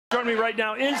joining me right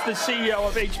now is the CEO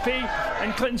of HP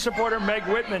and Clinton supporter Meg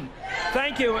Whitman.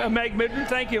 Thank you, Meg Whitman.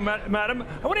 Thank you, madam.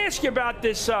 I want to ask you about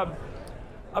this,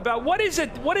 about what is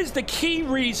the key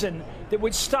reason that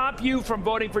would stop you from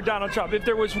voting for Donald Trump? If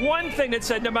there was one thing that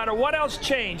said, no matter what else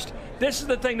changed, this is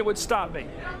the thing that would stop me.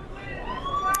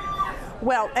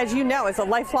 Well, as you know, as a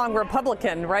lifelong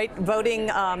Republican, right, voting,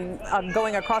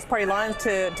 going across party lines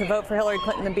to vote for Hillary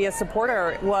Clinton and be a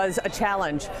supporter was a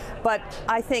challenge. But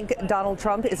I think Donald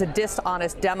Trump is a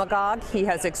dishonest demagogue. He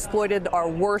has exploited our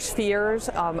worst fears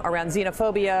around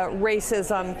xenophobia,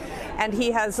 racism, and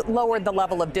he has lowered the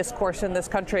level of discourse in this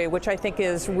country, which I think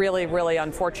is really, really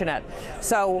unfortunate.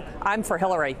 So I'm for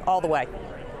Hillary all the way.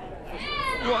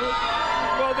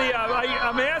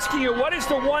 I'm asking you, what is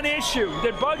the one issue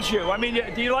that bugs you? I mean,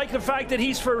 do you like the fact that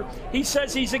he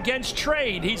says he's against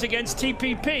trade, he's against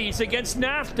TPP, he's against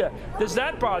NAFTA? Does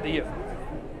that bother you?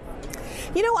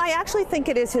 You know, I actually think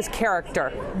it is his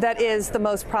character that is the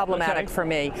most problematic for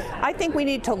me. I think we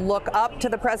need to look up to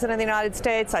the President of the United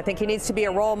States. I think he needs to be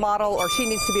a role model, or she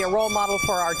needs to be a role model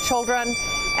for our children.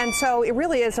 And so it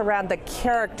really is around the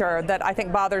character that I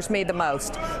think bothers me the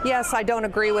most. Yes, I don't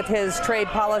agree with his trade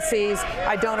policies.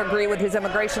 I don't agree with his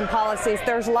immigration policies.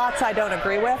 There's lots I don't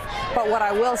agree with. But what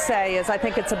I will say is I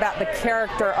think it's about the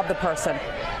character of the person.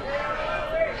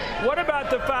 What about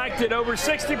the fact that over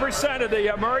 60% of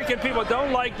the American people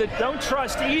don't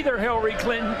trust either Hillary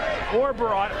Clinton or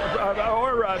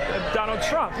Donald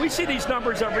Trump? We see these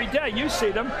numbers every day. You see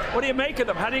them. What do you make of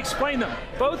them? How do you explain them?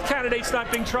 Both candidates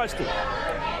not being trusted.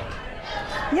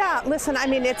 Yeah, listen, I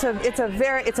mean, it's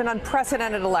an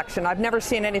unprecedented election. I've never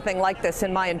seen anything like this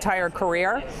in my entire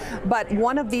career. But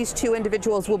one of these two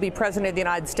individuals will be president of the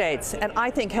United States. And I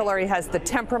think Hillary has the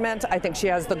temperament. I think she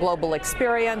has the global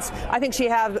experience. I think she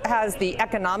has the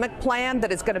economic plan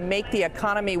that is going to make the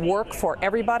economy work for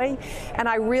everybody. And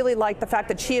I really like the fact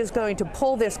that she is going to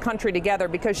pull this country together,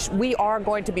 because we are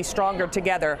going to be stronger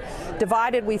together.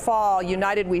 Divided we fall,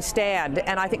 united we stand.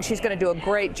 And I think she's going to do a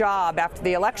great job after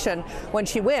the election, when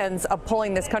she wins, of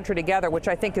pulling this country together, which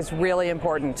I think is really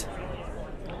important.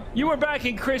 You were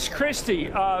backing Chris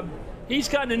Christie. He's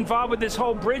gotten involved with this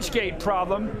whole Bridgegate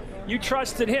problem. You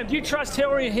trusted him. Do you trust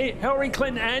Hillary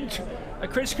Clinton and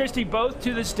Chris Christie both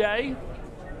to this day?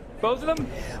 Both of them?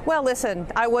 Well, listen,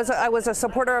 I was a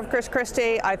supporter of Chris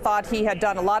Christie. I thought he had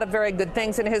done a lot of very good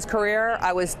things in his career.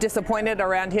 I was disappointed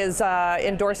around his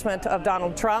endorsement of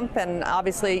Donald Trump, and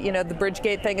obviously, you know, the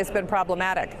Bridgegate thing has been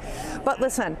problematic. But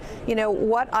listen, you know,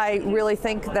 what I really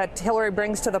think that Hillary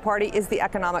brings to the party is the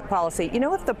economic policy. You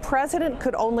know, if the president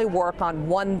could only work on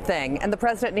one thing, and the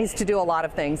president needs to do a lot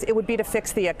of things, it would be to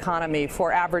fix the economy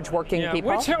for average working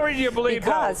people. Which Hillary do you believe?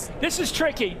 Because this is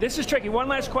tricky. This is tricky. One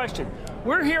last question.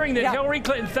 We're hearing that Hillary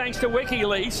Clinton, thanks to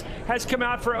WikiLeaks, has come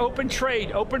out for open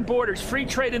trade, open borders, free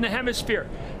trade in the hemisphere.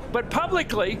 But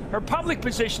publicly, her public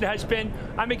position has been,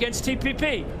 I'm against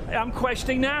TPP. I'm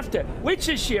questioning NAFTA. Which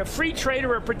is she, a free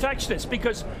trader or a protectionist?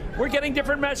 Because we're getting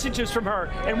different messages from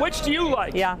her. And which do you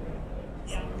like? Yeah.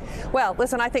 Well,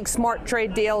 listen, I think smart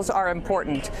trade deals are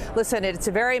important. Listen, it's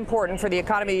very important for the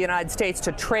economy of the United States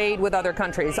to trade with other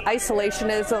countries.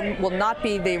 Isolationism will not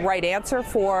be the right answer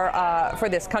for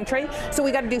this country. So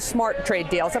we got to do smart trade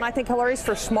deals. And I think Hillary's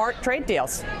for smart trade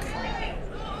deals.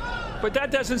 But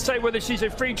that doesn't say whether she's a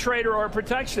free trader or a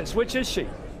protectionist. Which is she?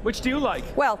 Which do you like?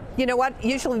 Well, you know what?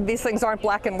 Usually these things aren't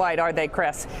black and white, are they,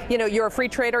 Chris? You know, you're a free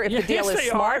trader if the deal is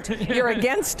smart. You're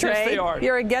against trade. Yes, they are.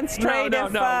 You're against trade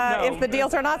if the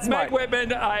deals are not smart. Meg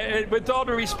Whitman, with all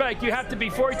due respect, you have to be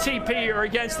for TP or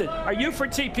against it. Are you for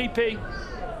TPP?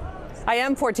 I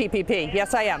am for TPP.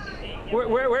 Yes, I am.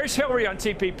 Where's Hillary on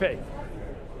TPP?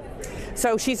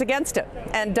 So she's against it,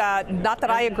 and not that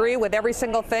I agree with every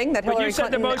single thing that Hillary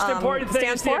Clinton stands for. But you said the most important thing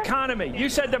is the economy. You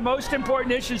said the most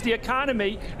important issue is the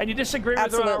economy, and you disagree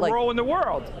with her role in the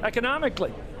world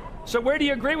economically. So where do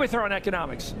you agree with her on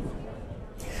economics?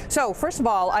 So, first of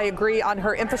all, I agree on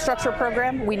her infrastructure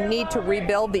program. We need to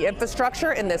rebuild the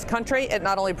infrastructure in this country. It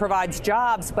not only provides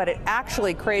jobs, but it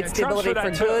actually creates the ability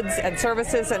for goods and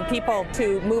services and people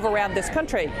to move around this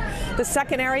country. The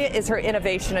second area is her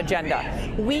innovation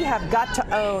agenda. We have got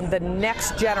to own the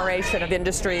next generation of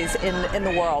industries in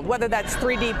the world, whether that's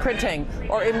 3D printing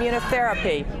or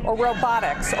immunotherapy or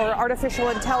robotics or artificial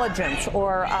intelligence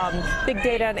or big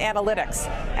data and analytics.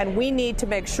 And we need to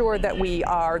make sure that we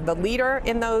are the leader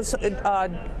in those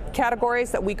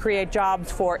categories, that we create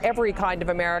jobs for every kind of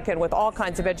American with all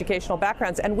kinds of educational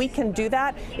backgrounds. And we can do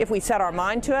that if we set our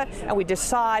mind to it and we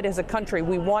decide as a country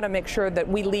we want to make sure that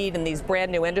we lead in these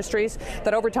brand new industries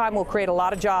that over time will create a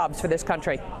lot of jobs for this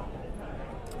country.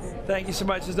 Thank you so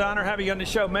much. It's an honor having you on the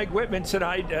show. Meg Whitman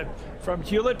tonight from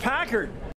Hewlett-Packard.